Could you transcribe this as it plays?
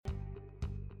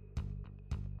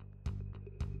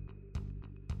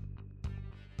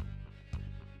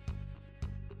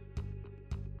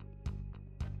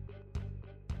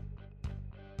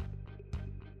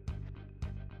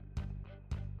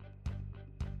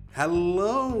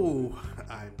Hello,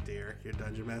 I'm Derek, your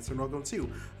Dungeon Master, and welcome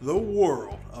to The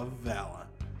World of Vala.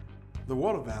 The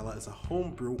World of Vala is a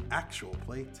homebrew actual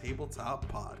play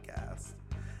tabletop podcast.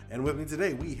 And with me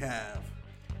today we have...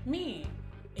 Me,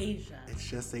 Asia. It's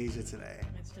just Asia today.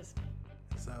 It's just me.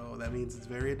 So that means it's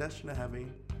very Adeshina heavy.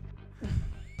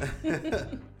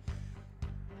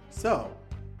 So,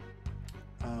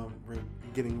 we're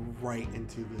getting right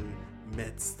into the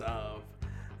midst of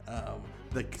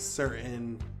the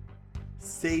certain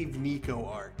Save Nico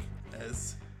arc,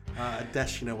 as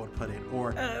Adeshina would put it,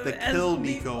 or the Kill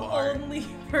Nico arc. The only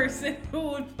person who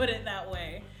would put it that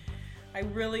way. I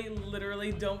really,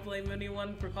 literally don't blame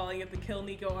anyone for calling it the Kill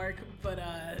Nico arc, but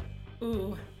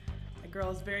the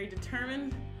girl is very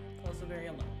determined, also very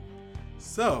alone.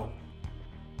 So,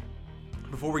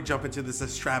 before we jump into this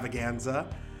extravaganza,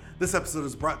 this episode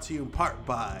is brought to you in part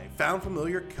by Found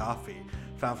Familiar Coffee.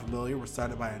 Found Familiar was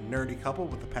started by a nerdy couple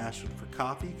with a passion for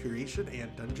coffee, creation,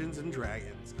 and Dungeons &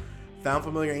 Dragons. Found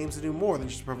Familiar aims to do more than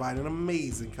just provide an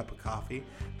amazing cup of coffee.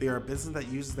 They are a business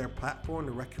that uses their platform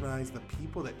to recognize the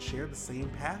people that share the same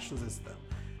passions as them.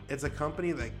 It's a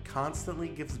company that constantly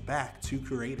gives back to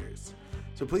creators.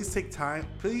 So please take the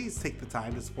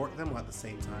time to support them while at the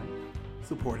same time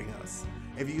supporting us.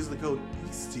 If you use the code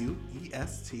ESTEW,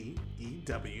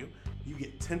 E-S-T-E-W, you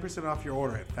get 10% off your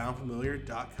order at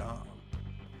foundfamiliar.com.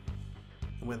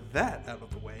 And with that out of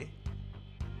the way,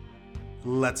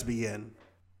 let's begin.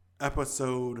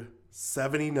 Episode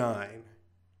 79,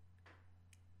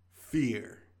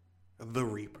 Fear the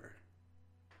Reaper.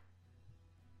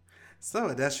 So,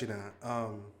 Adeshina,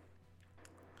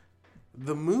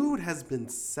 the mood has been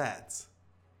set.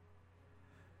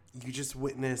 You just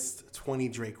witnessed 20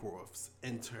 Drake Wolves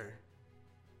enter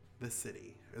the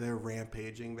city. They're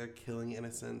rampaging, they're killing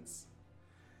innocents.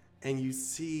 And you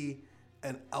see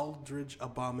an eldritch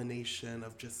abomination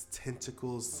of just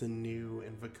tentacles, sinew,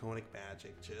 and Vaconic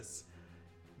magic just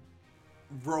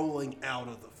rolling out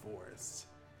of the forest.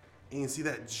 And you see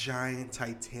that giant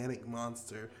titanic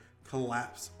monster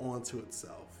collapse onto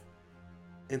itself.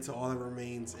 Until all that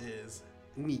remains is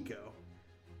Nico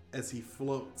as he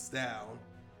floats down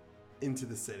into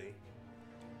the city.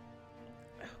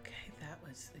 Okay, that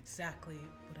was exactly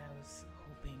what I was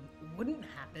hoping wouldn't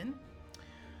happen.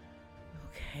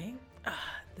 Okay,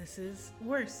 this is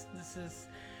worse.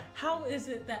 How is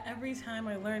it that every time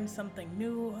I learn something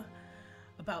new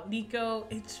about Nico,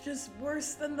 it's just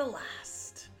worse than the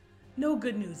last? No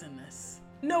good news in this.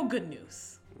 No good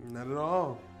news. Not at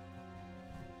all.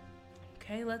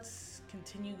 Okay, let's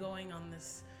continue going on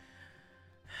this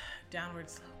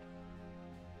downward slope.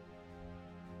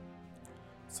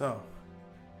 So,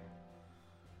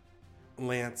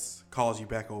 Lance calls you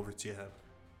back over to him.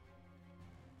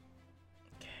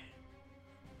 Okay.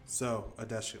 So,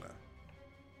 Adeshina,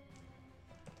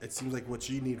 it seems like what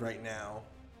you need right now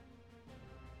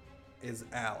is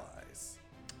allies.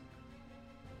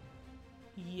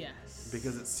 Yes.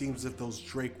 Because it seems as if those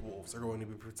Drake Wolves are going to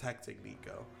be protecting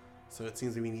Nico. So it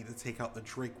seems that we need to take out the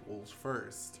Drake Wolves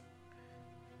first.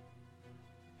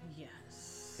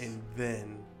 Yes. And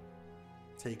then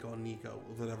take on Nico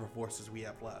with whatever forces we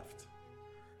have left.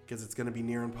 Because it's going to be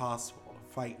near impossible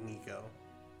to fight Nico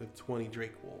with 20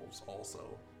 Drake Wolves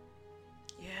also.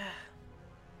 Yeah.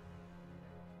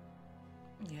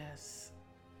 Yes.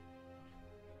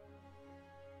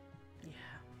 Yeah.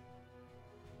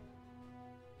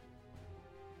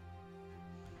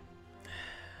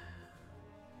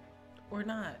 We're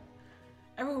not.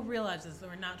 Everyone realizes that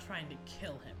we're not trying to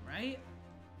kill him, right?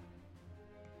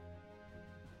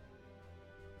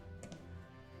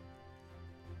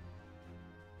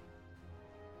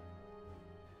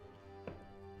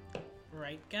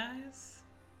 Right, guys?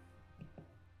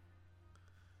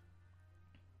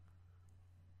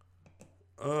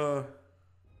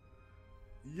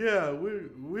 Yeah,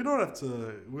 we don't have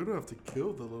to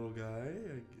kill the little guy.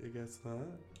 I guess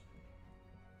not.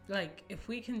 Like, if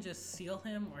we can just seal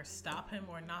him or stop him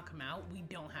or knock him out, we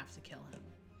don't have to kill him.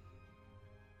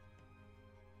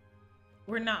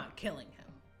 We're not killing him,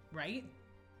 right?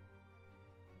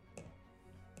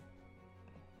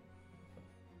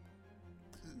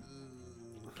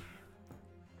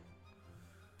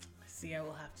 See, I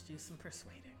will have to do some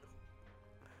persuading.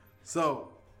 So,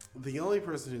 the only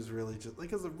person who's really just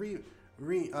like as a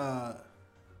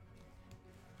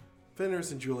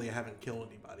Fenris and Julia haven't killed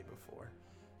anybody before.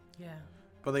 Yeah.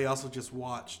 But they also just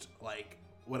watched like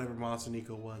whatever monster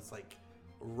Nico was like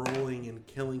rolling and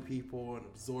killing people and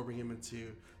absorbing them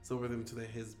into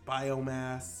his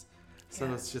biomass. So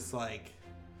Yeah. it's just like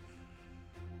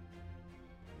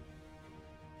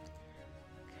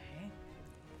Okay,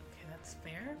 that's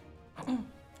fair.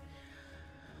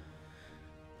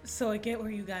 So I get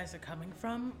where you guys are coming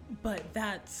from, but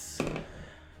that's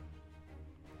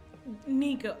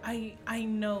Nico. I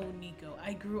know Nico.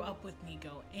 I grew up with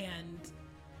Nico, and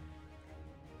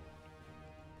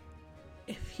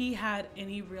if he had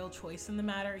any real choice in the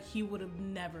matter, he would have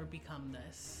never become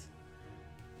this.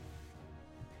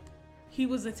 He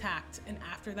was attacked, and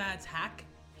after that attack,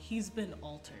 he's been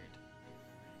altered.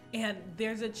 And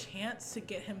there's a chance to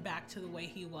get him back to the way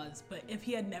he was, but if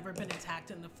he had never been attacked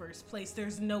in the first place,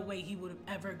 there's no way he would have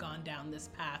ever gone down this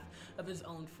path of his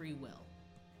own free will.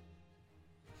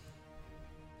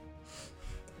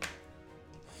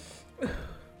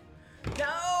 No!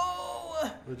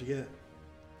 What'd you get?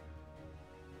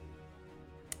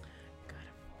 Got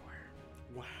a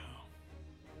 4. Wow.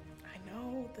 I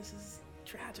know, this is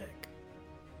tragic.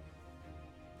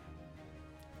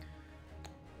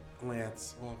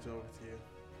 Lance walked over to you.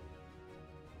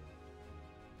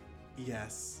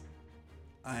 Yes,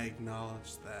 I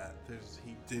acknowledge that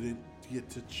he didn't get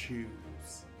to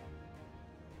choose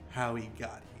how he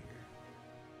got here.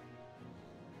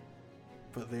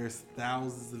 But there's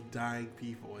thousands of dying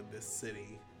people in this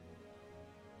city.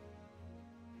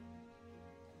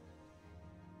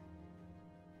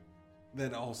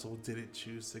 That also didn't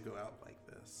choose to go out like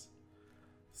this.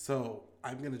 So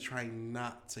I'm gonna try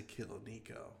not to kill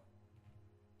Nico.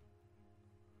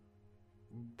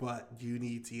 But you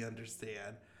need to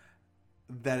understand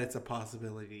that it's a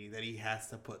possibility that he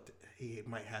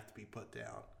might have to be put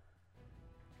down.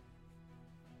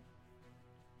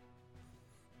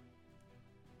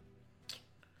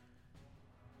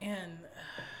 And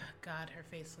God, her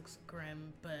face looks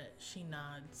grim, but she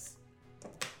nods.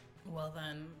 Well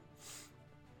then,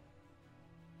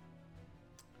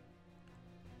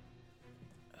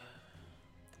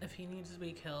 if he needs to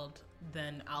be killed,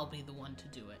 then I'll be the one to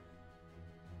do it.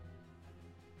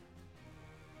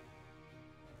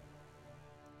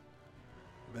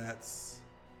 That's...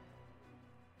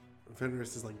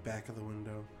 Fenris is like back of the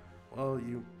window. Well,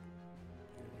 you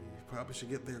probably should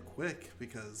get there quick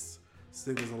because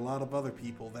there's a lot of other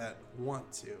people that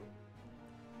want to.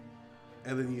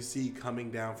 And then you see coming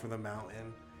down from the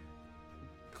mountain,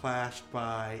 clashed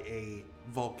by a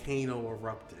volcano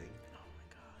erupting. Oh my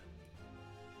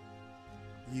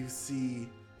God. You see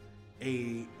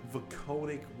a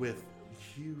Vaconic with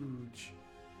huge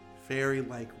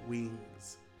fairy-like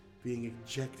wings being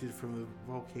ejected from the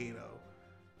volcano.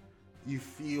 You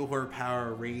feel her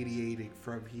power radiating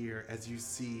from here as you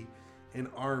see an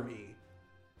army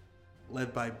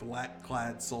led by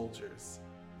black-clad soldiers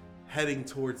heading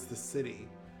towards the city,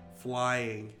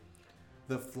 flying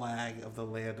the flag of the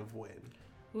Land of Wind.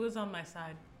 Who is on my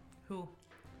side? Who?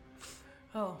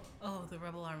 Oh, the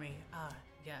rebel army.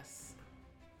 Yes.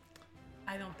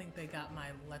 I don't think they got my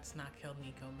 "let's not kill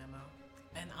Nico" memo.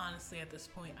 And honestly, at this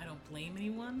point, I don't blame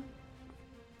anyone.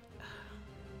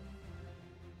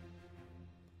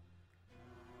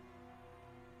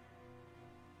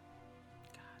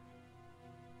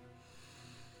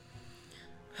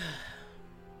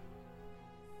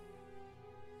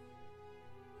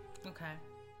 Okay.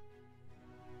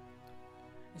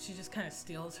 And she just kind of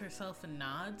steels herself and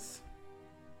nods.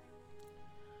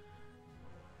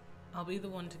 I'll be the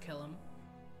one to kill him.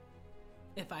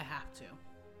 If I have to.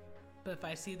 But if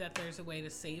I see that there's a way to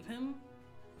save him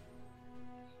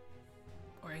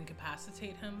or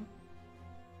incapacitate him,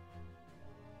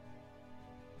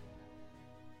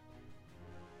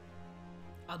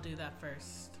 I'll do that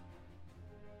first.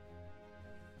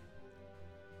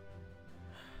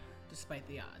 Despite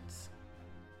the odds.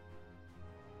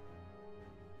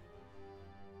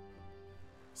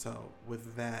 So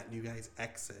with that, you guys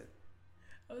exit.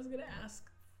 I was gonna ask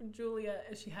Julia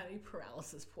if she had any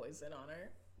paralysis poison on her.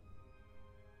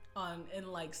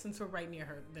 Since we're right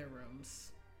near their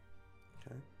rooms.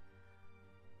 Okay.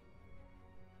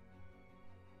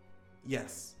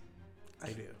 Yes,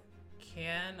 I do.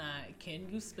 Can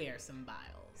you spare some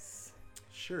vials?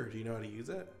 Sure, do you know how to use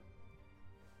it?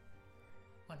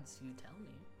 Once you tell me.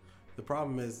 The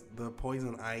problem is the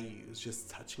poison I use, just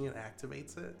touching it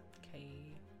activates it. Okay.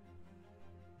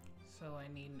 So I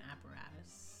need an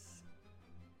apparatus.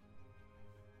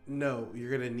 No,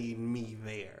 you're gonna need me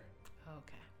there.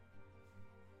 Okay.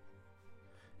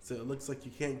 So it looks like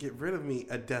you can't get rid of me,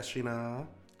 Adeshina.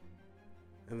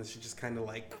 And then she just kind of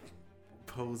like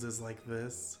poses like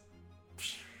this.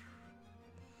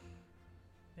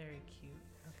 Very cute.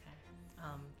 Okay.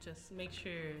 Just make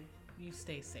sure you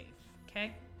stay safe,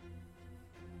 okay?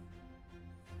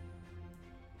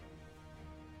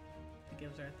 She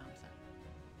gives her a thumbs up.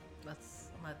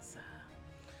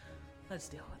 Let's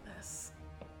deal with this.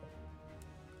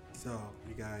 So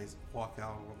you guys walk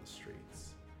out on the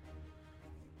streets.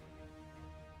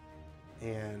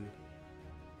 And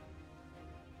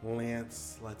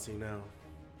Lance lets you know.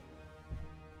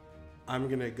 I'm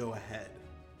going to go ahead.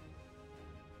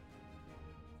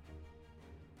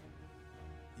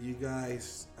 You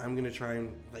guys, I'm going to try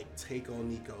and take on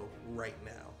Nico right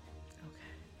now.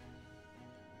 Okay.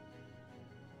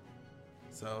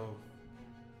 So,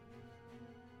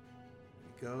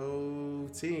 go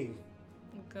team.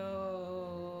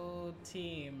 Go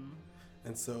team.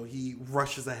 And so he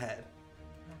rushes ahead.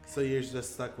 Okay. So you're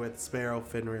just stuck with Sparrow,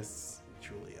 Fenris,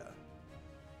 Julia.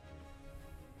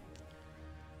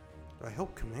 I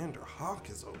hope Commander Hawk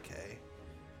is okay.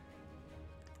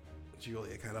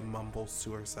 Julia kind of mumbles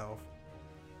to herself.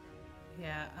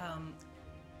 Yeah,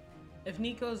 if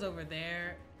Nico's over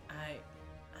there, I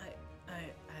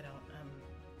don't,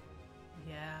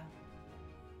 yeah.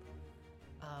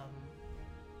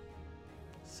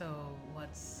 So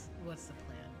what's the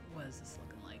plan? What is this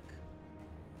looking like?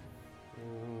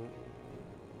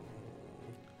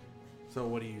 So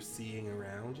what are you seeing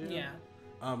around you? Yeah.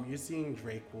 You're seeing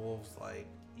Drake wolves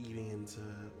eating into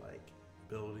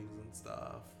buildings and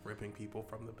stuff, ripping people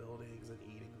from the buildings and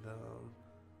eating them.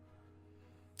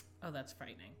 Oh, that's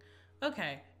frightening.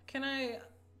 Okay, can I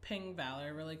ping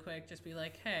Valor really quick? Just be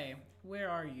like, hey, where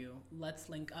are you? Let's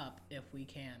link up if we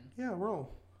can. Yeah,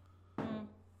 roll.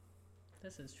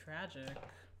 This is tragic.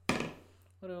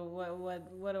 What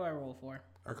do I roll for?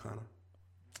 Arcana.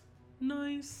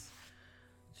 Nice.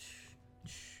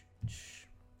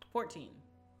 14.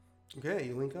 Okay,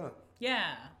 you link up.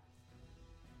 Yeah.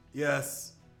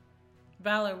 Yes.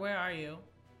 Valor, where are you?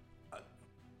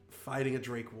 Fighting a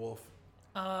Drake wolf.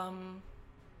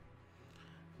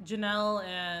 Janelle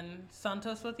and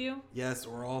Santos with you? Yes,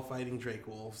 we're all fighting Drake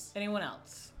wolves. Anyone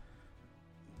else?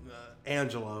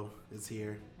 Angelo is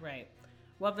here. Right.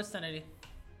 What vicinity?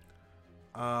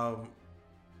 We're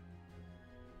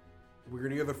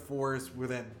near the forest where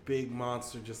that big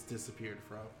monster just disappeared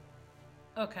from.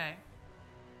 Okay.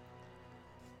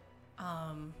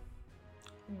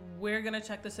 We're gonna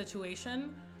check the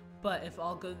situation, but if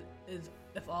all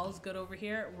is good over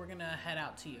here, we're gonna head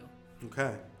out to you.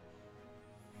 Okay.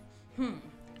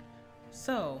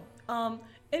 So,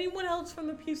 anyone else from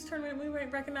the peace tournament we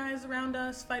might recognize around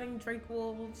us fighting Drake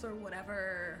wolves or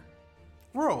whatever?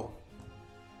 Roll.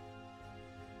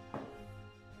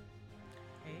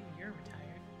 Okay, you're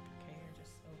retired. Okay, you're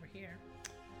just over here.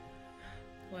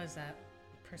 What is that?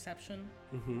 Perception?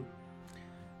 Mm-hmm.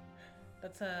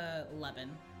 That's a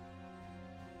 11.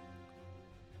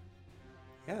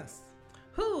 Yes.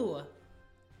 Who?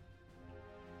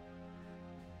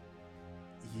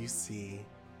 You see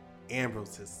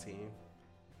Ambrose's team.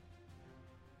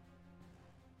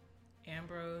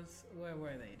 Ambrose, what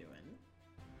were they doing?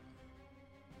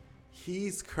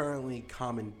 He's currently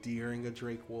commandeering a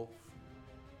Drake wolf.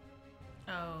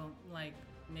 Oh, like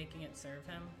making it serve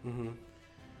him? Mm-hmm.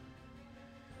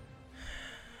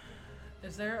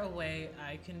 Is there a way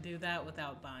I can do that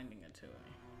without binding it to me?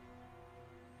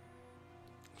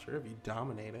 Sure, if you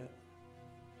dominate it.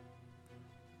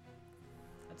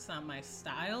 That's not my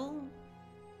style.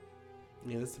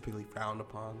 Yeah, that's typically frowned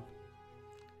upon.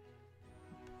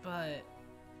 But,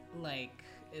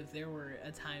 if there were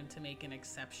a time to make an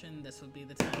exception, this would be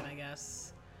the time, I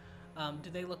guess. Do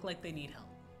they look like they need help?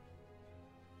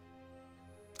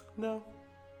 No.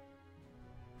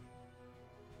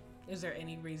 Is there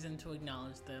any reason to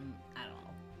acknowledge them at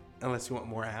all? Unless you want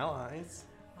more allies.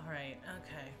 All right,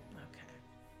 okay,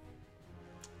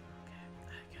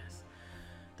 I guess.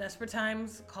 Desperate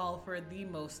times call for the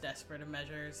most desperate of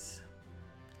measures.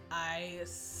 I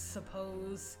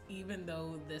suppose, even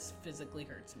though this physically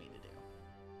hurts me to do.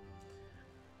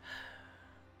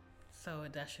 So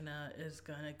Adeshina is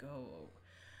gonna go.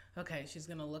 Okay, she's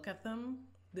gonna look at them,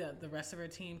 the rest of her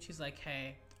team. She's like,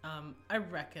 hey, I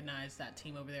recognize that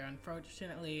team over there.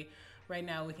 Unfortunately, right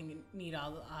now we can need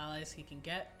all the allies he can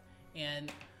get,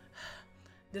 and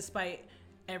despite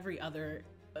every other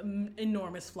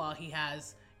enormous flaw he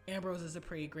has, Ambrose is a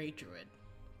pretty great druid.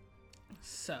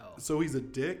 So he's a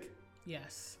dick?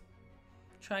 Yes.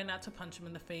 Try not to punch him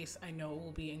in the face. I know it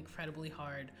will be incredibly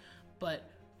hard, but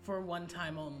for one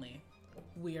time only,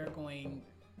 we are going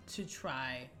to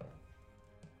try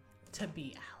to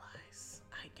be allies,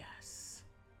 I guess.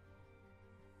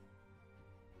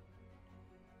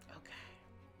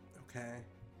 Okay.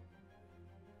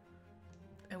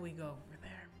 And we go over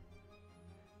there.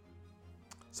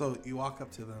 So you walk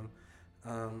up to them.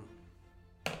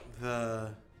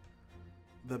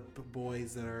 The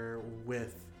boys that are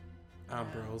with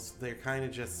Ambrose, they're kind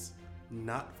of just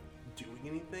not doing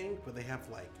anything, but they have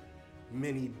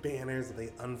many banners that they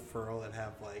unfurl that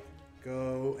have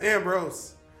go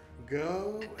Ambrose,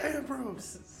 Go,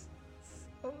 Ambrose.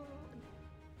 So,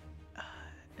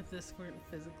 if this weren't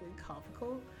physically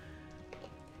comical,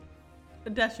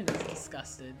 Adeshin is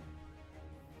disgusted.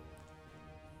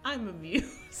 I'm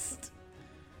amused.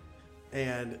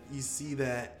 And you see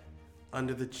that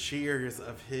under the cheers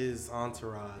of his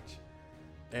entourage,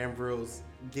 Ambrose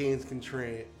gains control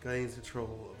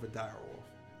of a direwolf.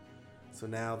 So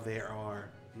now there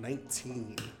are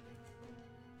 19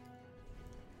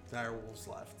 direwolves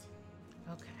left.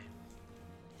 Okay.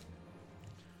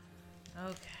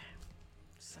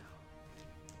 So,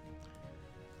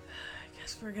 I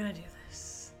guess we're gonna do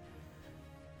this.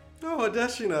 Oh,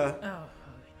 Adeshina. Oh,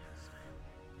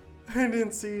 I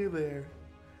didn't see you there.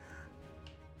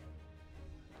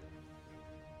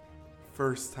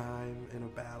 First time in a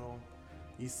battle,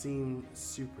 you seem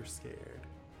super scared.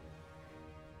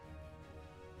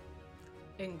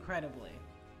 incredibly.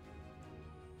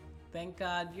 Thank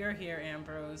God you're here,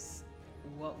 Ambrose.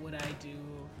 What would I do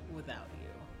without you?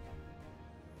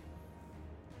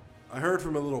 I heard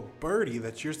from a little birdie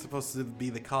that you're supposed to be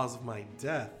the cause of my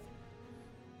death.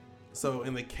 So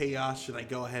in the chaos, should I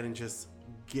go ahead and just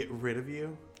get rid of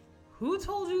you? Who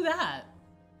told you that?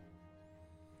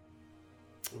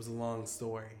 It was a long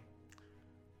story.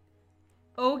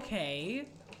 Okay.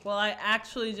 Well, I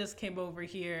actually just came over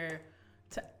here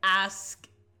to ask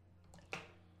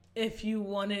if you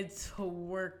wanted to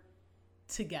work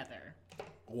together.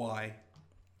 Why?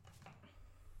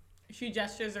 She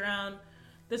gestures around.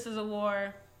 This is a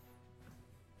war.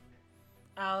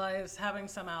 Having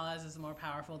some allies is more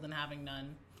powerful than having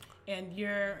none. And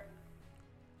you're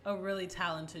a really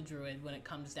talented druid when it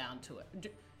comes down to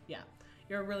it. Yeah.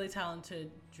 You're a really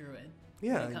talented druid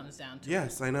when it comes down to it.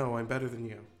 Yes, I know. I'm better than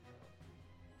you.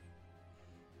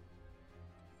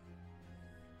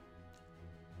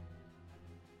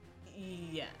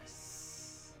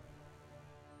 Yes.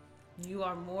 You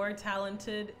are more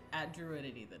talented at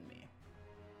druidity than me.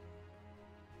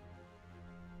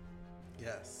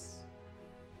 Yes.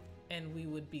 And we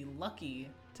would be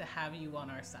lucky to have you on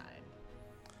our side.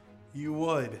 You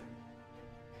would.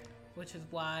 Which is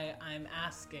why I'm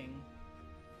asking,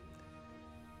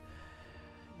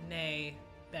 nay,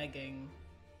 begging,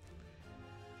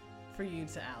 for you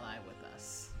to ally with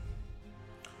us.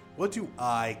 What do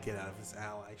I get out of this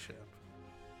allyship?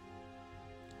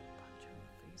 Punch you in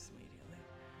the face immediately.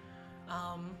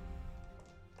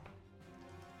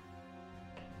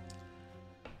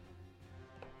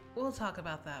 We'll talk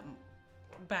about that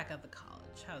back at the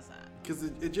college. How's that? Because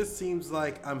it just seems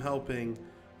like I'm helping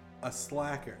a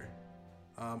slacker,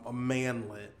 a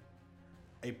manlet,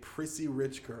 a prissy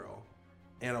rich girl,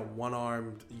 and a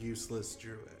one-armed useless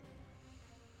druid.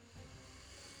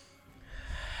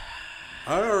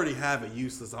 I already have a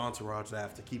useless entourage that I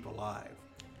have to keep alive.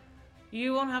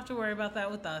 You won't have to worry about that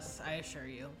with us, I assure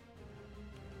you.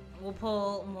 We'll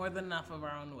pull more than enough of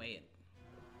our own weight.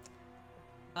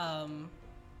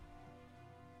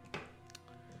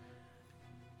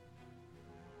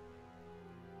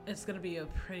 It's gonna be a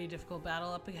pretty difficult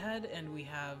battle up ahead, and we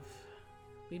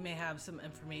may have some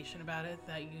information about it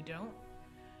that you don't.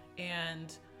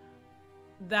 And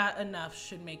that enough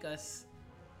should make us...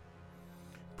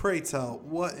 Pray tell,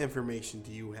 what information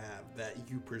do you have that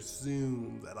you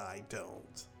presume that I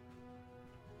don't?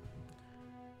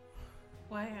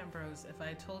 Why, Ambrose, if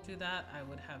I told you that, I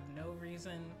would have no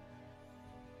reason...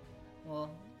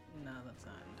 Well, no, that's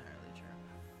not entirely true.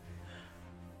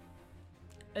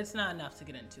 It's not enough to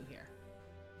get into here.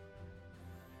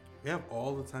 We have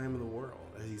all the time in the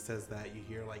world. As he says that, you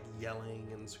hear like yelling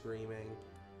and screaming.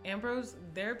 Ambrose,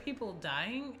 there are people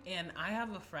dying, and I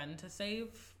have a friend to save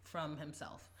from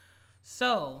himself.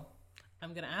 So,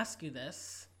 I'm gonna ask you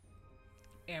this.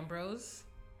 Ambrose,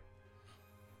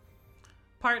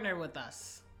 partner with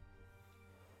us.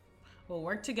 We'll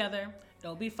work together.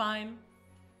 It'll be fine.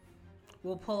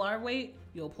 We'll pull our weight.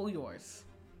 You'll pull yours.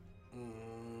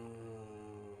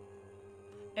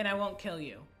 And I won't kill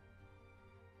you.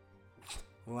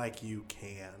 Like you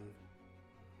can.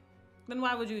 Then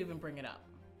why would you even bring it up?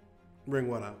 Bring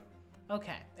what up?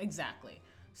 Okay, exactly.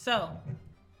 So,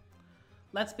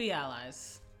 let's be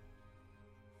allies.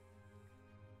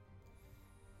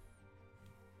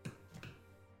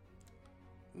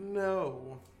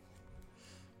 No.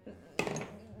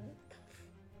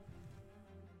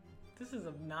 This is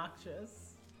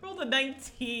obnoxious. Roll the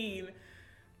 19.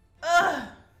 Ugh.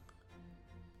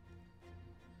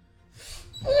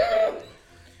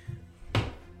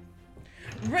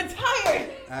 Retired.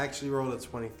 I actually rolled a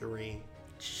 23.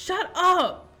 Shut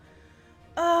up.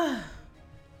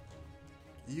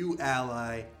 You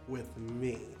ally with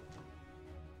me.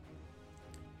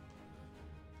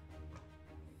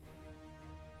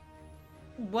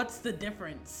 What's the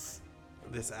difference?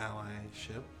 This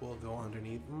allyship will go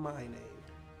underneath my name,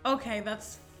 Okay,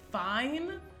 that's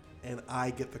fine. and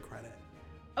I get the credit.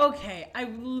 Okay,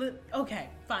 okay,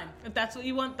 fine. If that's what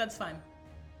you want, that's fine.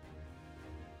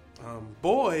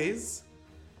 Boys,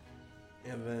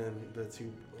 and then the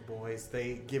two boys,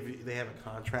 they have a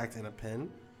contract and a pen.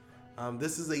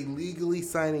 This is a legally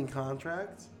signing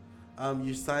contract.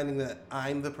 You're signing that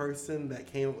I'm the person that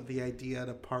came up with the idea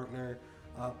to partner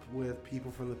up with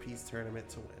people from the Peace Tournament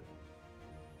to win.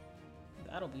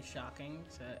 That'll be shocking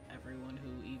to everyone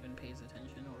who even pays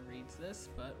attention or reads this,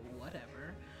 but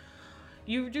whatever.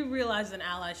 You do realize an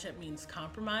allyship means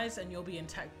compromise, and you'll be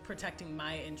protecting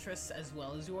my interests as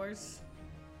well as yours?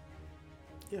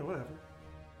 Yeah, whatever.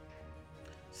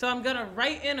 So I'm gonna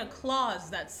write in a clause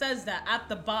that says that at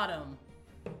the bottom,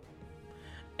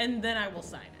 and then I will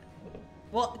sign it.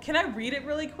 Well, can I read it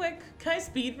really quick? Can I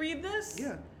speed read this?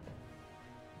 Yeah.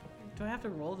 Do I have to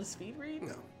roll to speed read?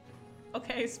 No.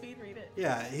 Okay, speed read it.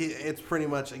 Yeah, it's pretty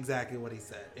much exactly what he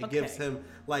said. It gives him,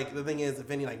 like, the thing is,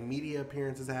 if any, like, media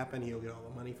appearances happen, he'll get all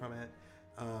the money from it.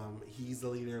 He's the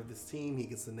leader of this team. He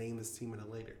gets to name this team at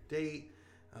a later date.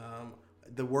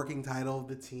 The working title of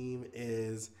the team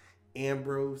is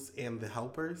Ambrose and the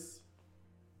Helpers.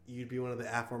 You'd be one of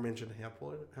the aforementioned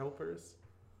helpers.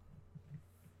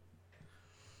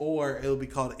 Or it'll be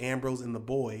called Ambrose and the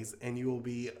Boys, and you will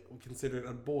be considered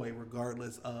a boy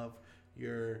regardless of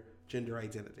your gender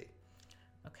identity.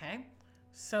 Okay,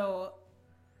 so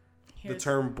the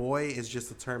term boy is just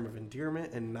a term of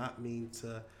endearment and not mean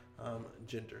to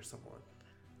gender someone.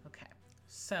 Okay,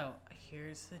 so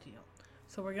here's the deal.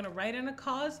 So we're gonna write in a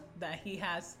cause that he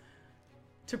has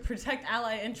to protect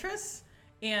ally interests,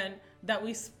 and that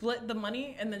we split the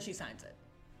money, and then she signs it.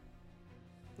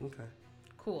 Okay.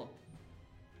 Cool.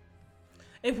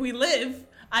 If we live,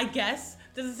 I guess.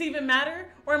 Does this even matter?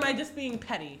 Or am I just being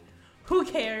petty? Who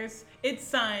cares? It's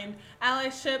signed.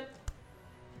 Allyship,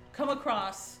 come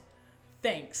across.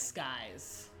 Thanks,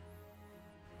 guys.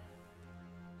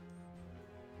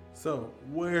 So,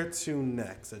 where to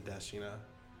next, Adeshina?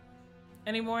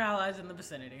 Any more allies in the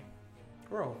vicinity?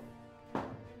 Roll.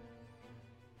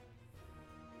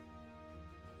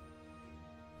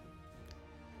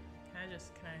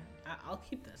 I'll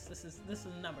keep this. This is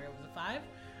a number. It was a 5.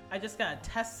 I just gotta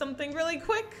test something really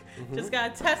quick. Just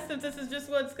gotta test if this is just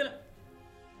what's gonna.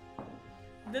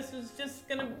 This is just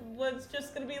gonna what's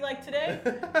just gonna be like today.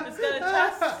 Just gotta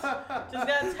test. Just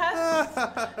gotta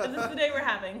test. Is this the day we're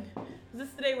having? Is this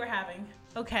the day we're having?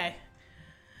 Okay.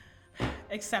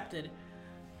 Accepted.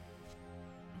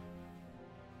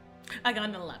 I got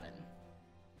an 11.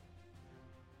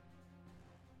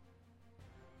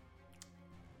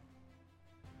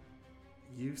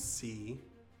 You see,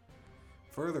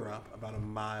 further up, about a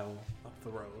mile up the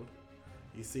road,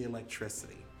 you see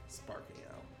electricity sparking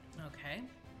out. Okay.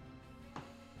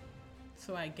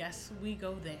 So I guess we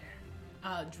go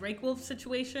there. Drake Wolf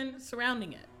situation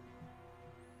surrounding it.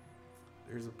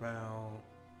 There's about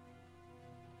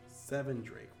 7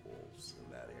 Drake Wolves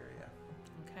in that area.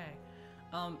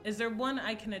 Okay. Is there one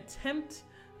I can attempt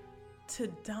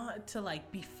to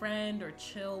like befriend or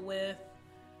chill with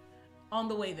on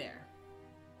the way there?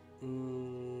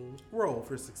 Roll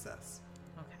for success.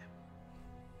 Okay.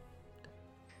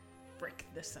 Break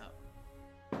this up.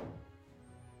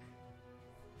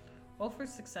 Roll for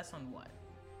success on what?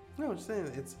 No, just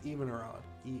saying it's even or odd.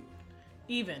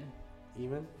 Even.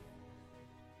 Even?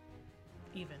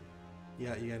 Even.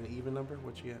 Yeah, you got an even number?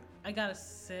 What you get? I got a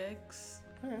 6.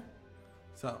 Okay.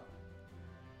 So,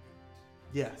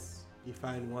 yes, you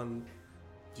find one.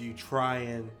 Do you try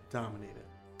and dominate it?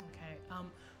 Okay.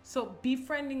 So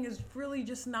befriending is really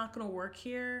just not gonna work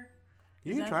here.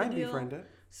 You can try and befriend it.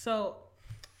 So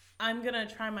I'm gonna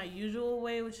try my usual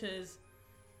way, which is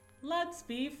let's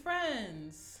be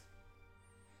friends.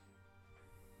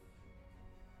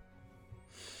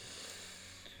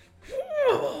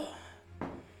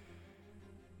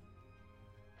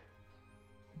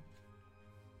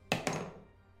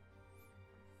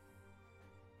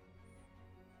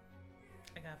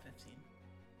 I got 15.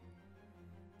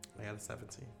 I got a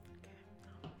 17.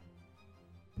 Okay.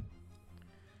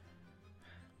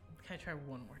 Can I try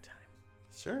one more time?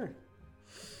 Sure.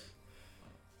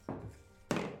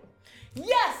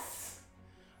 Yes!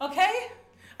 Okay?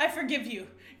 I forgive you.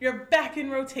 You're back in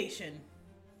rotation.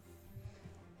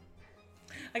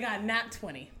 I got a nat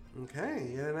 20. Okay,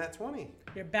 you got a nat 20.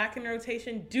 You're back in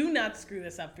rotation. Do not screw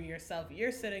this up for yourself.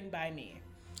 You're sitting by me.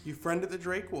 You friended the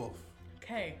Drake Wolf.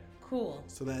 Okay, cool.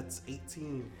 So that's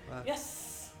 18 left.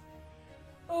 Yes!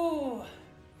 Ooh,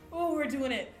 we're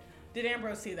doing it. Did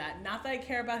Ambrose see that? Not that I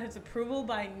care about his approval,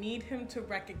 but I need him to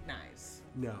recognize.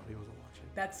 No, he wasn't watching.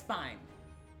 That's fine.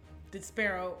 Did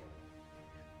Sparrow,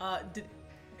 did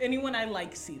anyone I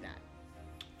like see that?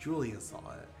 Julia saw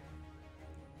it.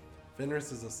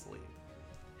 Fenris is asleep.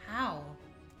 How?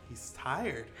 He's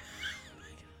tired. Oh my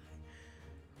god.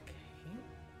 Okay,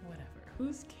 whatever.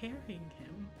 Who's carrying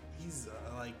him? He's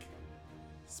like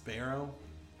Sparrow.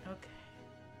 Okay.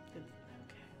 Okay.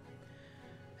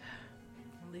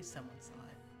 At least someone saw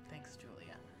it. Thanks,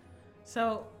 Julia.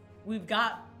 So we've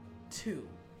got 2.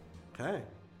 Okay.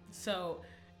 So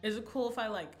is it cool if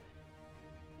I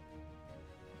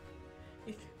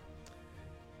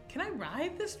can I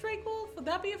ride this Drake Wolf? Would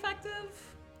that be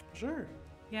effective? Sure.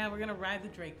 Yeah, we're gonna ride the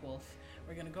Drake Wolf.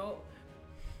 We're gonna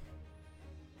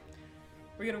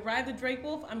ride the Drake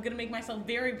Wolf. I'm gonna make myself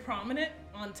very prominent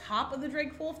on top of the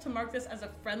Drake Wolf to mark this as a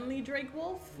friendly Drake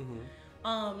Wolf.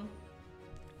 Mm-hmm.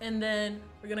 And then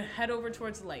we're gonna head over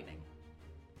towards the lightning.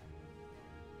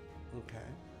 Okay.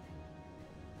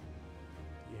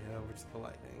 You head over to the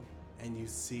lightning, and you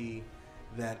see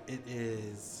that it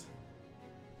is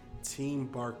Team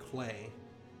Barclay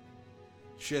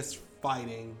just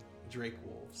fighting Drake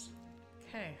Wolves.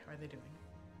 Okay, how are they doing?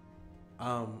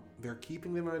 They're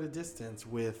keeping them at a distance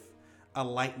with a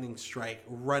lightning strike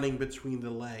running between the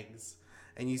legs.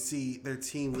 And you see their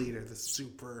team leader, the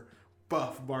super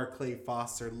buff Barclay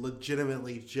Foster,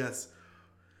 legitimately just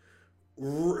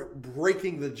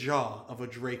breaking the jaw of a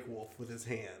Drake Wolf with his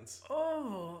hands.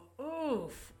 Oh,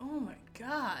 oof. Oh my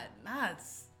god.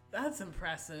 That's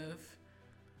impressive.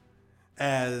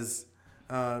 As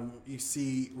you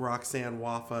see Roxanne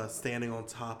Waffa standing on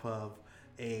top of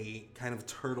a kind of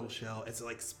turtle shell as it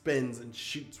like spins and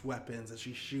shoots weapons as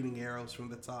she's shooting arrows from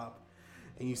the top.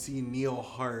 And you see Neil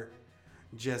Hart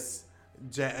just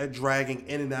dragging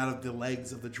in and out of the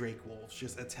legs of the Drake Wolves,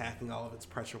 just attacking all of its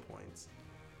pressure points.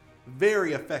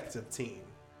 Very effective team.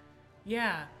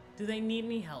 Yeah. Do they need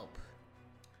any help?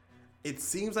 It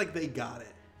seems like they got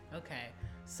it. Okay.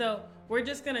 So we're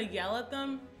just gonna yell at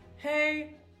them.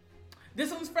 Hey,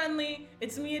 this one's friendly.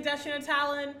 It's me, Adeshina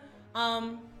Talon.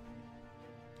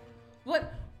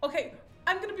 What? Okay,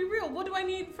 I'm gonna be real. What do I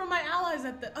need from my allies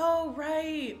at the... Oh,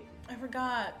 right. I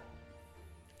forgot.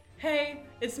 Hey,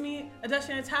 it's me,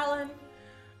 Adeshina Talon.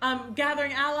 I'm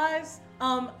gathering allies.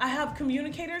 I have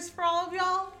communicators for all of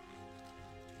y'all.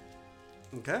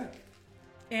 Okay.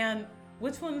 And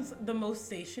which one's the most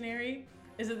stationary?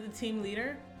 Is it the team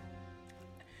leader?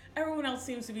 Everyone else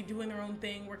seems to be doing their own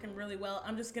thing, working really well.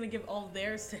 I'm just gonna give all of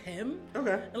theirs to him.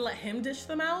 Okay. And let him dish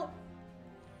them out.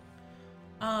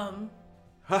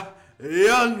 Ha!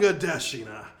 Young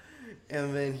Adeshina!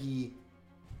 And then he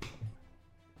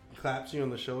claps you on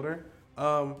the shoulder.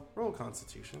 Roll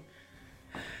Constitution.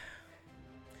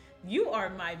 You are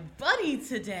my buddy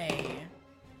today.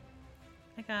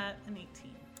 I got an 18.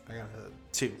 I got a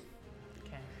 2.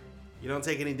 Okay. You don't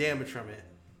take any damage from it.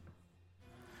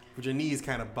 But your knees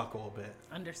kind of buckle a bit.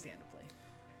 Understandably.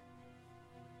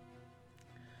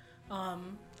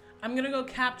 I'm gonna go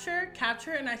capture,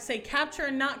 and I say capture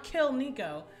and not kill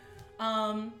Nico.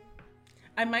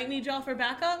 I might need y'all for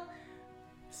backup.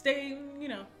 Stay,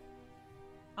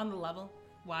 on the level.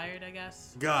 Wired, I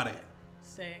guess. Got it.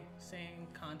 Stay in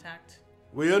contact.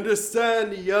 We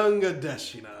understand, young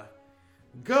Adeshina.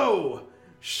 Go!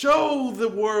 Show the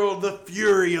world the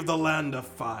fury of the Land of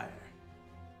Fire.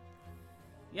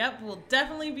 Yep, we'll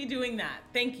definitely be doing that.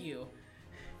 Thank you.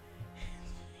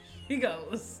 He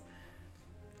goes.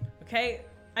 Okay,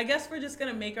 I guess we're just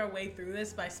gonna make our way through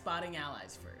this by spotting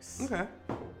allies first. Okay.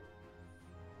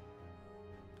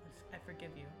 I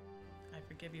forgive you. I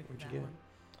forgive you for What'd that you get?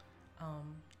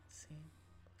 one. Let's see.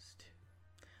 Plus 2.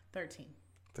 13.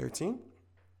 13?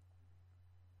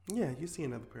 Yeah, you see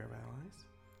another pair of allies.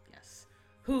 Yes.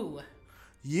 Who?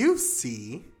 You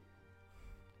see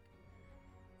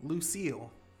Lucille.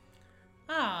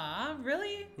 Ah,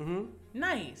 really? Mm-hmm.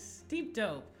 Nice. Deep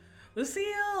dope.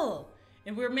 Lucille!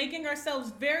 And we're making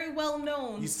ourselves very well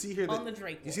known You see her on the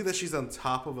Drake You see that she's on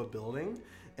top of a building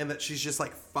and that she's just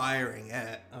like firing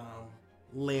at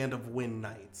Land of Wind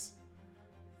Knights.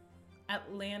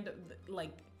 At land,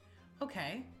 like,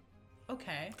 okay.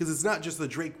 Because it's not just the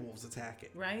Drake Wolves attacking.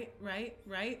 Right. And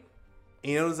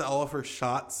you notice that all of her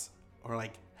shots are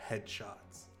like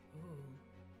headshots. Ooh.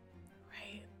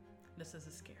 Right. This is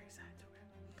a scary side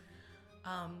to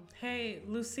her. Hey,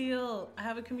 Lucille, I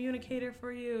have a communicator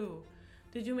for you.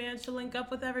 Did you manage to link up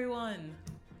with everyone?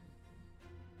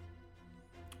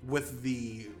 With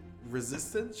the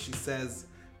resistance, she says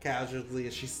casually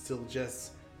as she's still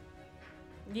just...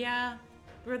 Yeah,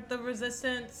 with the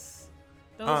resistance,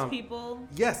 those people.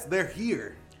 Yes, they're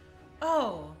here.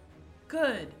 Oh,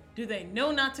 Good. Do they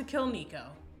know not to kill Nico?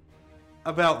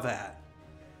 About that.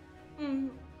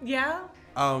 Yeah?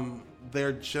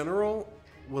 Their general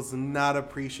was not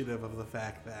appreciative of the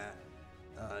fact that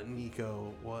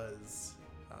Nico was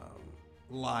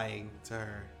lying to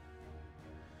her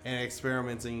and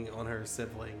experimenting on her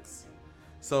siblings.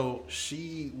 So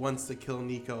she wants to kill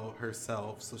Nico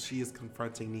herself. So she is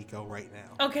confronting Nico right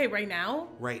now. Okay, right now?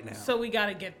 Right now. So we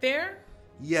gotta get there?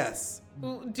 Yes.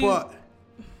 Well, But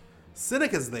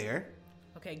Seneca's there.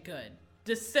 Okay, good.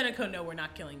 Does Seneca know we're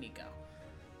not killing Nico?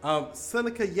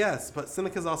 Seneca, yes, but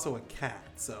Seneca's also a cat,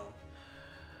 so.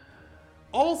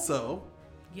 Also,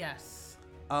 Yes.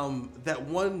 that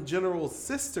one general's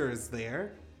sister is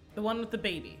there. The one with the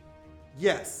baby.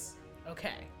 Yes.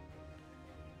 Okay.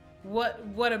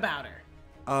 What about her?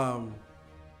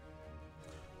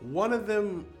 One of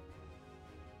them.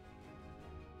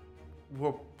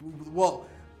 Well,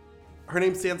 her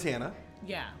name's Santana.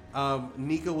 Yeah.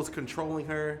 Nico was controlling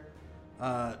her.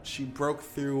 She broke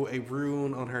through a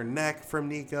rune on her neck from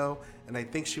Nico, and I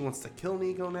think she wants to kill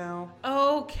Nico now.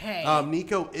 Okay.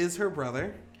 Nico is her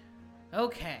brother.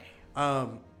 Okay.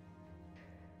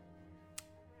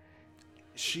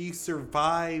 She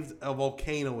survived a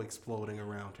volcano exploding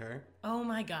around her, Oh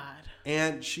my god.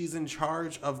 and she's in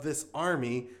charge of this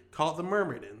army called the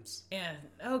Myrmidons. And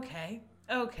okay.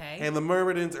 Okay. And the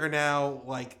Myrmidons are now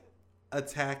like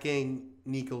attacking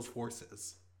Nico's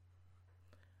forces.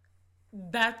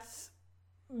 That's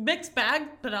mixed bag,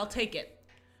 but I'll take it.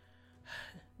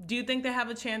 Do you think they have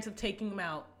a chance of taking him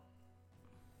out?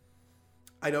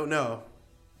 I don't know.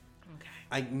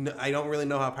 Okay. I don't really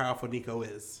know how powerful Nico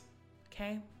is.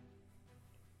 Okay.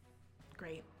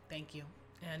 Great. Thank you.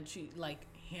 And she like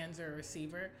hands her a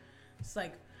receiver. It's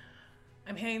like,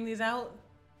 I'm handing these out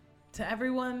to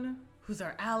everyone who's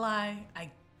our ally.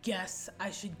 I guess I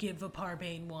should give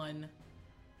Vaparbane one.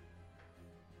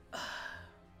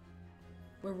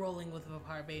 We're rolling with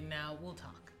Vaparbane now. We'll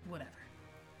talk. Whatever.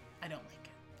 I don't like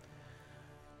it.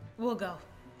 We'll go.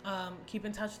 Keep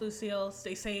in touch, Lucille.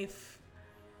 Stay safe.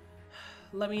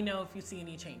 Let me know if you see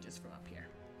any changes from up here.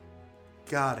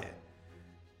 Got it.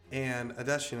 And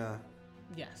Adeshina,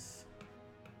 Yes.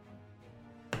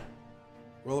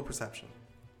 roll a perception.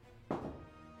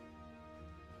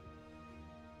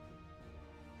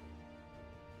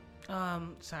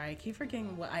 Sorry, I keep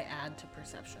forgetting what I add to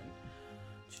perception.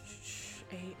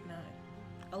 8, 9,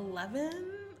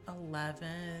 11,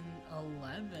 11,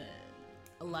 11,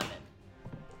 11.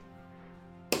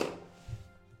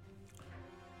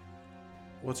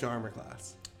 What's your armor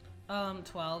class?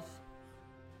 12.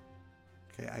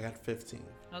 Okay, I got 15.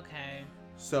 Okay.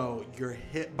 So you're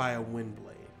hit by a wind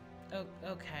blade.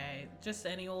 Okay. Just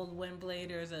any old wind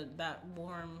blade, or is it that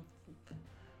warm,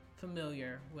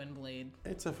 familiar wind blade?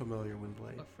 It's a familiar wind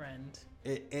blade. A friend.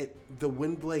 The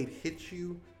wind blade hits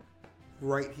you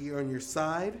right here on your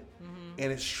side,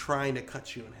 and it's trying to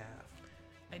cut you in half.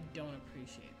 I don't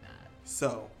appreciate that.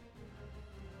 So,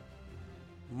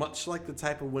 much like the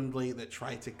type of wind blade that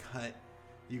tried to cut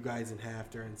you guys in half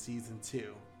during season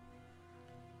 2.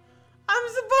 I'm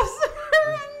supposed to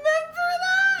remember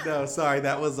that? No, sorry,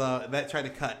 that was that tried to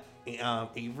cut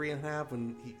Avery in half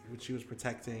when she was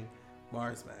protecting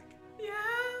Marsmech. Yeah.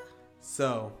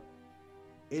 So,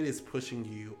 it is pushing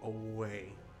you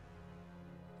away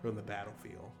from the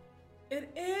battlefield.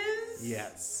 It is?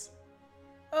 Yes.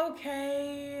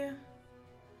 Okay.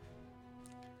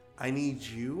 I need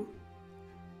you.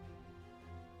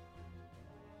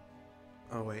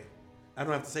 Oh, wait. I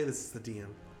don't have to say this is the DM.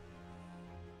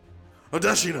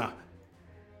 Adeshina!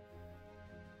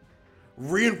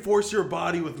 Reinforce your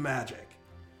body with magic.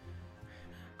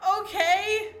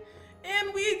 Okay.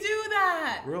 And we do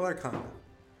that. Roll Arcana.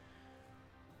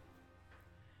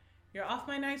 You're off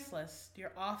my nice list.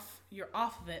 You're off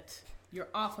of it. You're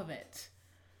off of it.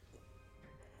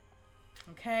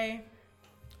 Okay.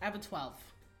 I have a 12.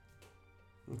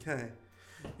 Okay.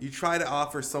 You try to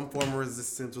offer some form of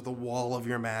resistance with a wall of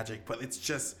your magic, but it's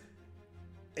just...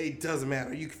 It doesn't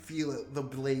matter. You can feel it, the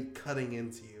blade cutting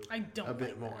into you. I don't a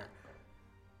bit like more.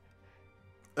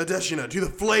 Adeshina, do the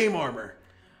flame armor.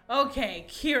 Okay,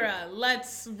 Kira,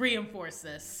 let's reinforce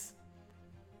this.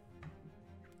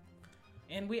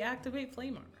 And we activate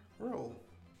flame armor. Roll.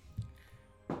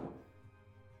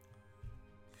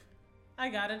 I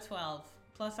got a 12.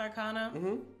 Plus Arcana.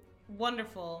 Mm-hmm.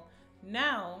 Wonderful.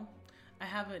 Now, I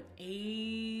have an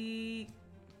 18.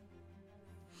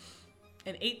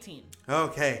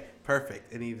 Okay,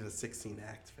 perfect. It needed a 16 to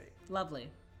activate. Lovely.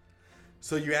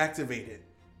 So you activate it.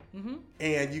 Mm-hmm.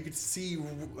 And you could see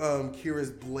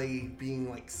Kira's blade being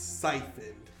like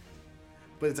siphoned.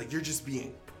 But it's like you're just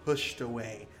being pushed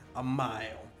away a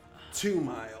mile. 2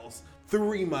 miles,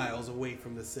 3 miles away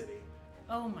from the city.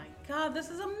 Oh my god, this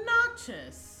is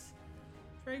obnoxious.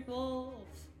 Drake Wolf.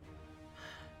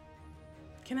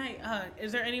 Can I,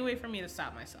 is there any way for me to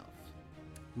stop myself?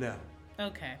 No.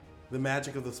 Okay. The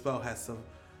magic of the spell has to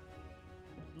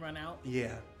Run out?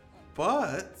 Yeah.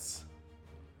 But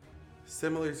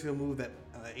similar to a move that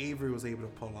Avery was able to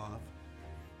pull off,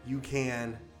 you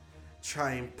can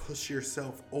try and push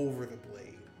yourself over the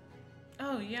blade.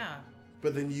 Oh, yeah.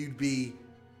 But then you'd be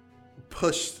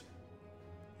pushed,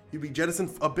 you'd be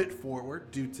jettisoned a bit forward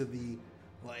due to the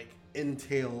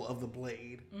entail of the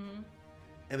blade. Mm-hmm.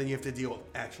 And then you have to deal with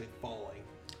actually falling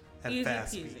at Easy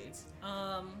fast peasy. speeds.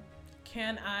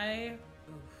 Can I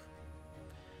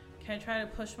try to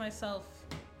push myself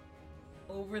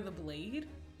over the blade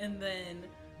and then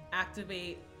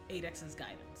activate Adex's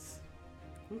guidance?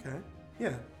 Okay.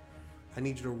 Yeah. I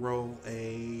need you to roll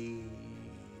a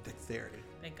dexterity.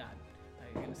 Thank God. I thought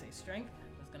you were going to say strength.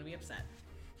 I was going to be upset.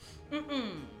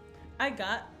 I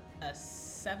got a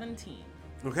 17.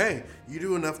 Okay. You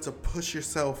do enough to push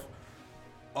yourself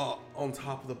on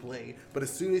top of the blade, but as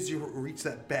soon as you reach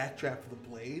that backdraft of the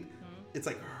blade, it's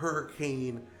like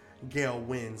hurricane gale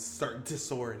winds start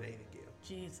disorientating you.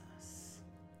 Jesus.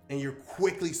 And you're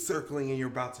quickly circling and you're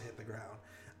about to hit the ground.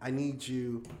 I need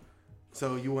you.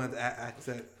 So you want to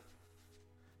access.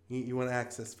 You want to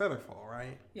access Featherfall,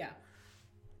 right? Yeah.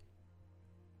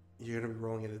 You're gonna be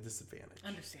rolling at a disadvantage.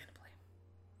 Understandably.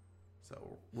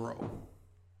 So roll.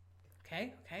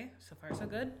 Okay. So far, so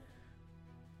good.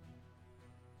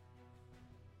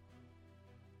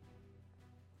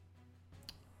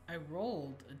 I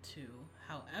rolled a 2.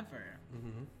 However,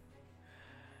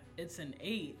 it's an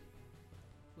 8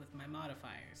 with my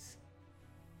modifiers.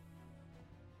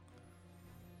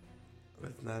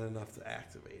 That's not enough to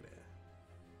activate it.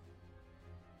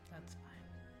 That's fine.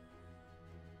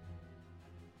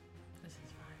 This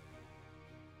is fine.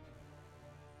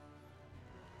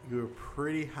 You were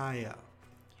pretty high up.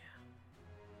 Yeah.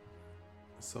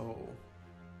 So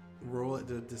roll at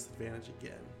the disadvantage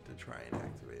again to try and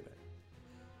activate it.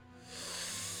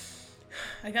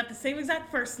 I got the same exact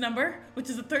first number, which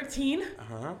is a 13.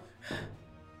 Uh-huh.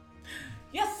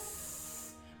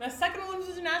 Yes! My second one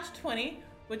was a natural 20,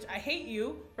 which I hate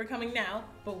you for coming now,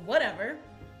 but whatever.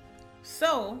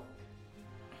 So,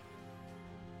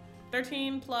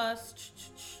 13 plus...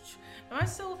 Am I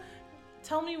still...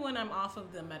 Tell me when I'm off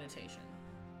of the meditation.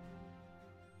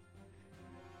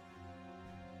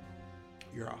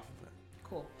 You're off of it.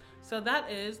 Cool. So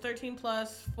that is 13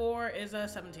 plus 4 is a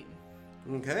 17.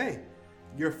 Okay.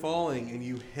 You're falling and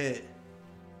you hit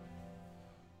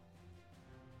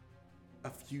a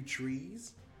few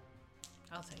trees.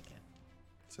 I'll take it.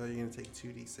 So you're going to take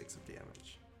 2d6 of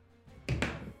damage.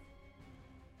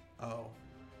 Oh.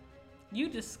 You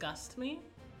disgust me?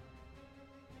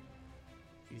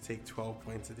 You take 12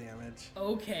 points of damage.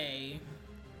 Okay.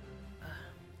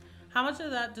 How much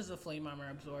of that does the flame armor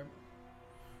absorb?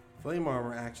 Flame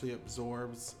armor actually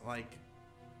absorbs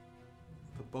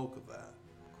the bulk of that.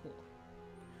 Cool.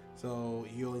 So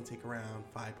you only take around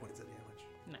 5 points of damage.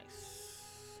 Nice.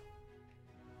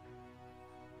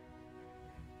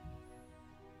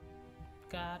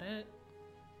 Got it.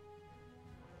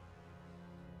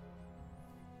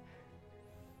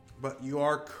 But you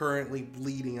are currently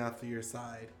bleeding out through your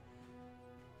side.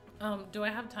 Do I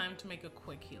have time to make a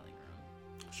quick healing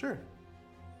room? Sure.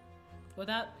 Would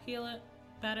that heal it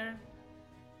better?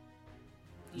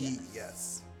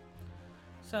 Yes.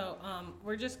 So,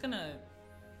 we're just gonna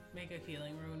make a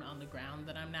healing rune on the ground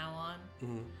that I'm now on.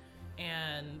 Mm-hmm.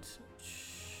 And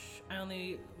I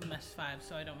only missed 5,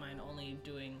 so I don't mind only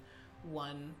doing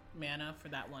 1 mana for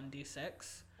that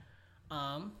 1d6.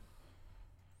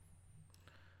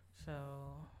 So...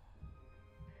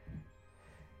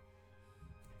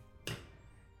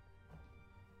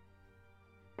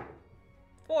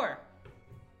 Four.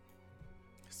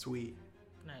 Sweet.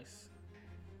 Nice.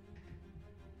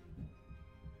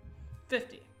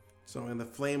 50. So, and the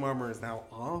flame armor is now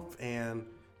off, and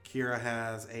Kira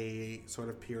has a sort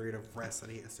of period of rest that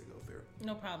he has to go through.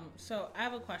 No problem. So, I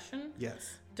have a question.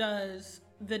 Yes. Does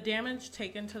the damage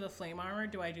taken to the flame armor,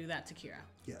 do I do that to Kira?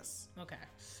 Yes. Okay.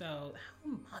 So,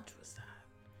 how much was that?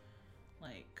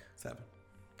 7.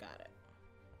 Got it.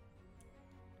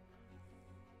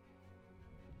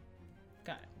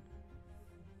 Got it.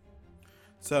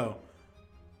 So,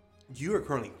 you are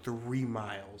currently 3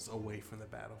 miles away from the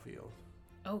battlefield.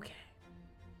 Okay.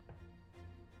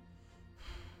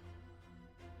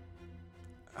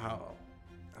 How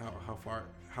far?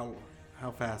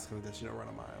 How fast can a Destino run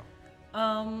a mile?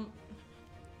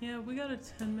 Yeah, we got a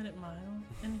 10-minute mile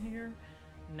in here.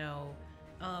 No.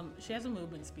 She has a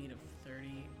movement speed of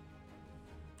 30.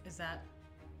 Is that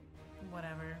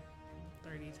whatever?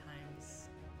 30 times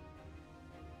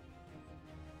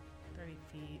 30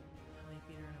 feet. How many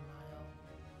feet are in a mile?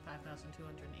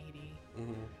 5,280.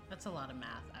 That's a lot of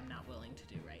math I'm not willing to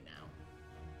do right now.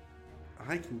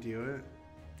 I can do it.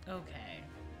 Okay.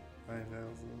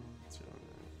 5,200.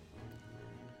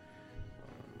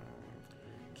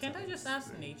 Can't I just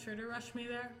ask nature to rush me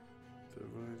there?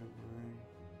 Divided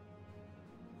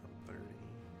by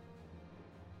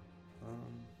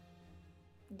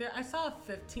 30. I saw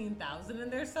 15,000 in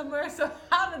there somewhere, so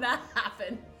how did that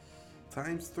happen?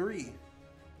 Times 3.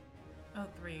 Oh,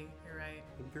 3. You're right.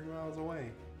 I'm 3 miles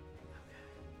away.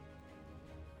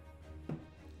 Okay.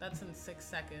 That's in 6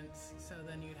 seconds, so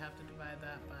then you'd have to divide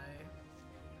that by...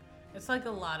 It's like a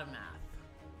lot of math.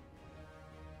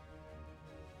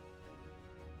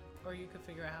 Or you could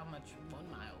figure out how much 1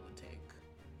 mile would take.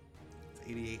 It's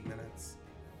 88 minutes.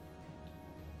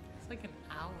 It's like an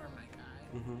hour, my guy.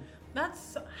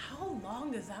 That's... How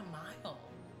long is that mile?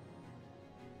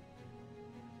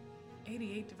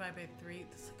 88 divided by 3,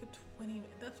 that's like a 20...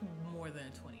 That's more than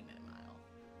a 20-minute mile.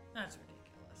 That's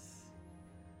ridiculous.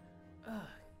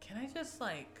 Can I just,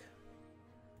 like...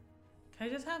 Can I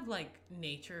just have, like,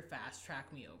 nature fast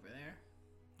track me over there?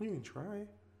 You can try.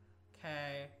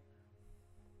 Okay.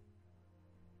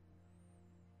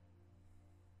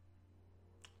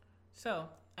 So,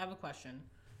 I have a question.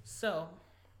 So,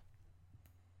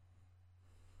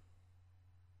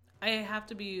 I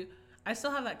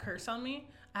still have that curse on me.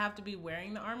 I have to be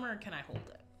wearing the armor, or can I hold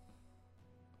it?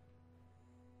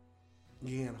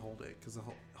 You can't hold it, because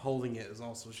holding it is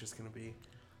also just going to be...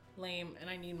 Lame, and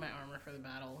I need my armor for the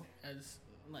battle, as,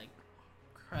 like,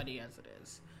 cruddy as it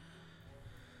is.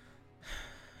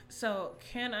 So,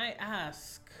 can I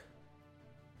ask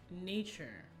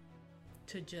nature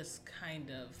to just kind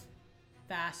of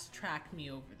fast track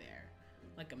me over there?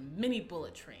 Like a mini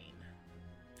bullet train.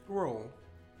 Roll.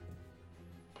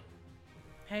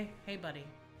 Hey, buddy.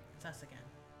 It's us again.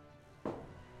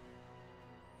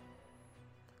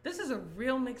 This is a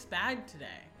real mixed bag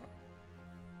today.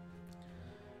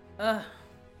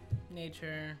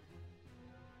 Nature.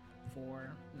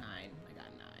 4, 9. I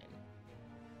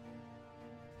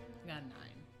got 9.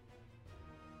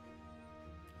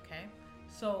 Okay.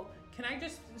 So, can I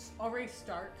just already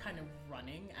start kind of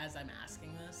running as I'm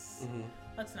asking this?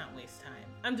 Let's not waste time.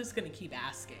 I'm just gonna keep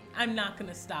asking. I'm not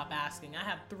gonna stop asking. I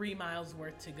have 3 miles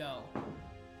worth to go.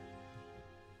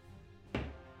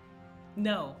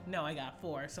 No, I got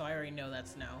 4, so I already know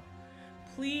that's no.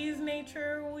 Please,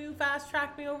 nature, will you fast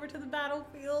track me over to the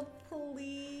battlefield,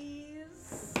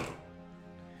 please?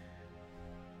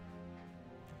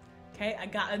 Okay, I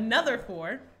got another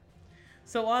 4.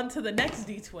 So on to the next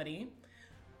D20.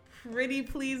 Pretty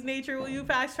please, nature, will you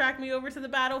fast track me over to the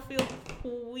battlefield,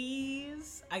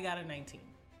 please? I got a 19.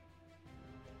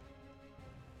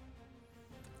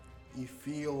 You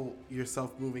feel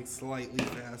yourself moving slightly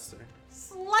faster.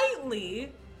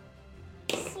 Slightly?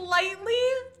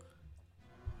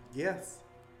 Yes.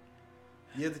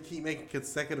 You have to keep making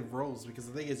consecutive rolls, because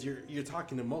the thing is, you're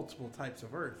talking to multiple types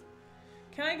of earth.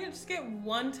 Can I just get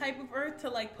one type of earth to,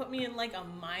 like, put me in, like, a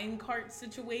minecart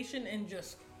situation and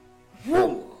just...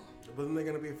 Whoom! But then they're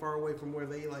going to be far away from where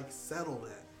they, like, settled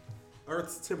at.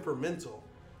 Earth's temperamental.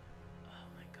 Oh,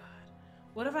 my God.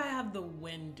 What if I have the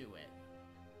wind do it?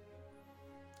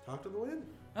 Talk to the wind.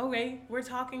 Okay, we're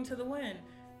talking to the wind.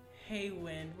 Hey,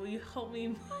 wind, will you help me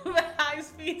move at high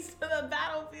speeds to the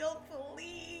battlefield,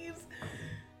 please?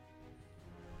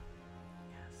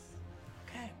 Yes.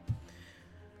 Okay.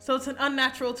 So it's an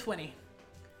unnatural 20.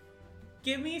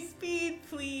 Give me speed,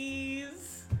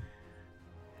 please.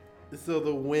 So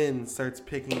the wind starts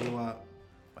picking you up.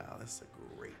 Wow, that's a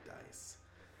great dice.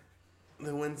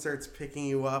 The wind starts picking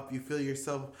you up. You feel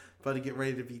yourself about to get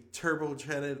ready to be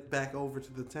turbo-jetted back over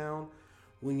to the town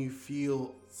when you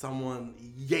feel someone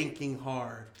yanking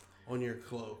hard on your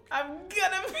cloak. I'm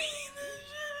gonna be in the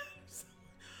shadows.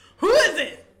 Who is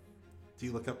it? Do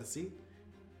you look up to see?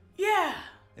 Yeah.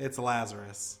 It's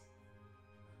Lazarus.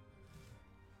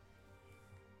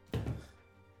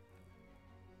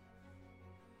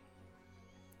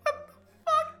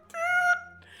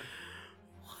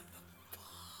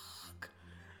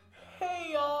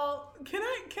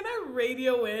 Can I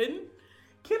radio in?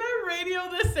 Can I radio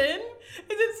this in? It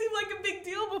didn't seem like a big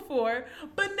deal before,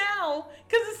 but now,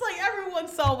 because it's like everyone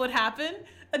saw what happened.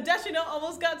 Adeshina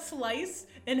almost got sliced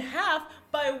in half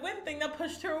by a wind thing that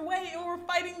pushed her away, and we're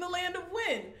fighting the land of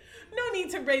wind. No need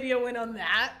to radio in on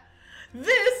that.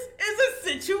 This is a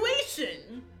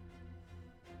situation.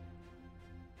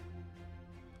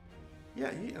 Yeah,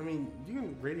 I mean, you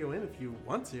can radio in if you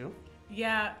want to.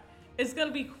 Yeah, it's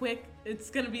gonna be quick. It's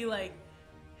gonna be like,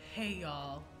 hey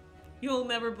y'all, you'll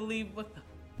never believe what the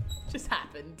just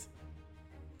happened.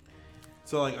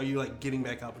 So, like, are you, like, getting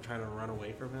back up and trying to run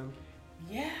away from him?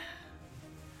 Yeah.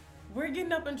 We're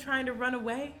getting up and trying to run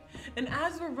away. And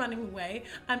as we're running away,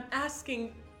 I'm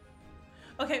asking,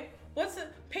 okay,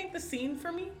 paint the scene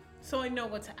for me so I know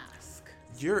what to ask.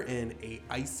 You're in a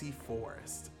icy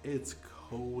forest. It's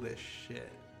cold as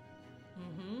shit.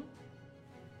 Mm-hmm.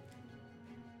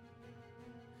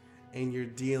 And you're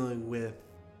dealing with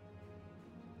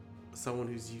someone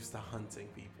who's used to hunting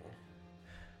people.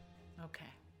 Okay.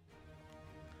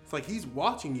 It's like he's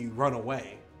watching you run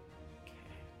away. Okay.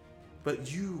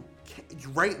 But you can't,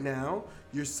 right now,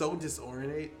 you're so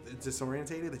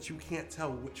disorientated that you can't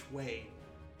tell which way.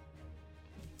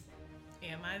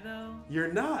 Am I though?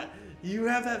 You're not. You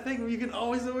have that thing where you can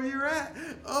always know where you're at.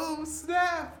 Oh,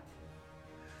 snap.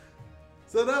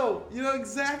 So no, you know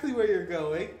exactly where you're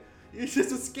going. You're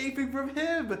just escaping from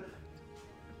him.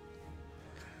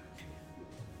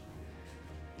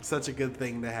 Such a good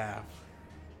thing to have.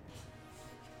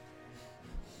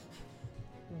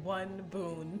 One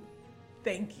boon.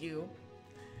 Thank you.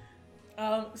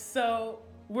 So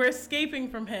we're escaping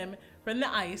from him, from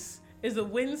the ice. Is the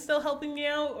wind still helping me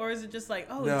out, or is it just like,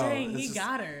 oh, No, dang, he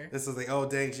got her? This is like, oh,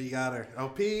 dang, she got her. Oh,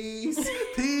 peace,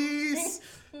 peace.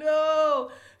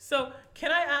 No. So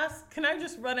can I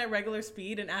just run at regular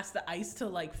speed and ask the ice to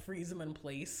like freeze him in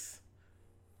place?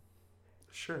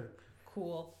 Sure.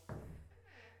 Cool.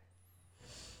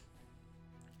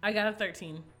 I got a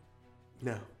 13.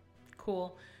 No.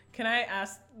 Cool. Can I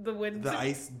ask the wind The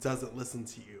ice doesn't listen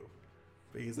to you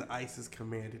because the ice is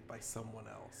commanded by someone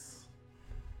else.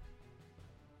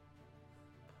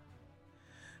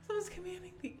 Someone's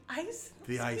commanding the ice?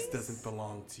 The ice doesn't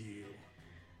belong to you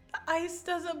The ice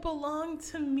doesn't belong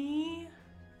to me?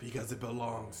 because it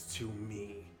belongs to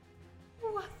me.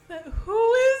 What the?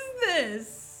 Who is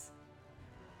this?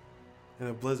 And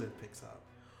a blizzard picks up.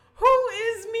 Who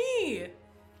is me?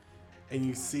 And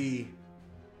you see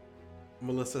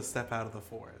Melissa step out of the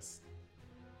forest.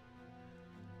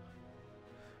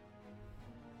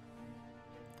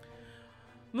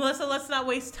 Melissa, let's not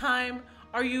waste time.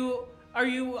 Are you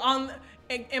on?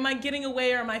 Am I getting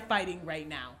away or am I fighting right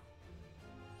now?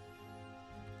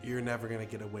 You're never going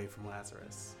to get away from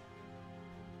Lazarus.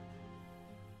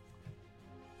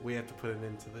 We have to put an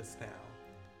end to this now.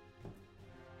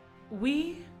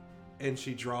 And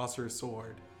she draws her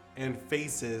sword and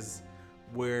faces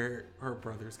where her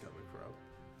brother's coming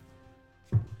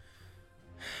from.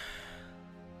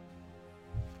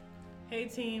 Hey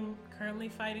team, currently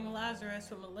fighting Lazarus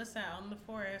with Melissa out in the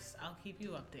forest. I'll keep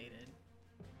you updated.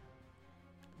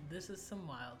 This is some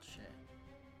wild shit.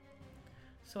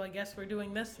 So I guess we're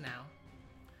doing this now.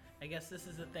 I guess this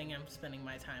is the thing I'm spending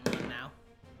my time on now.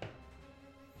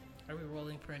 Are we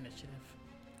rolling for initiative?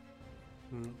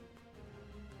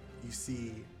 You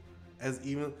see,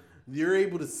 you're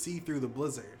able to see through the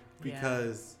blizzard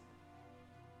because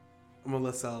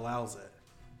Melissa allows it.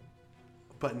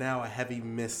 But now a heavy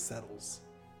mist settles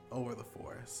over the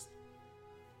forest.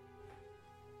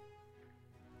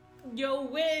 Yo,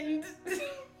 wind!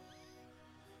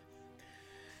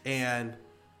 And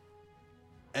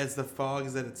as the fog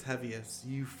is at its heaviest,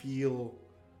 you feel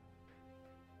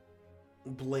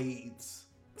blades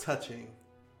touching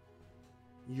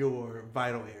your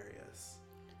vital areas.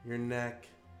 Your neck,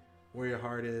 where your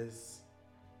heart is,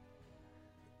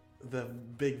 the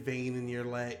big vein in your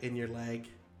leg.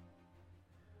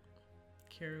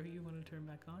 Kira, you want to turn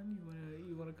back on?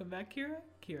 You want to come back, Kira?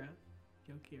 Kira.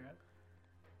 Yo, Kira.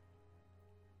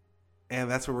 And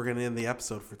that's where we're going to end the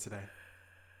episode for today.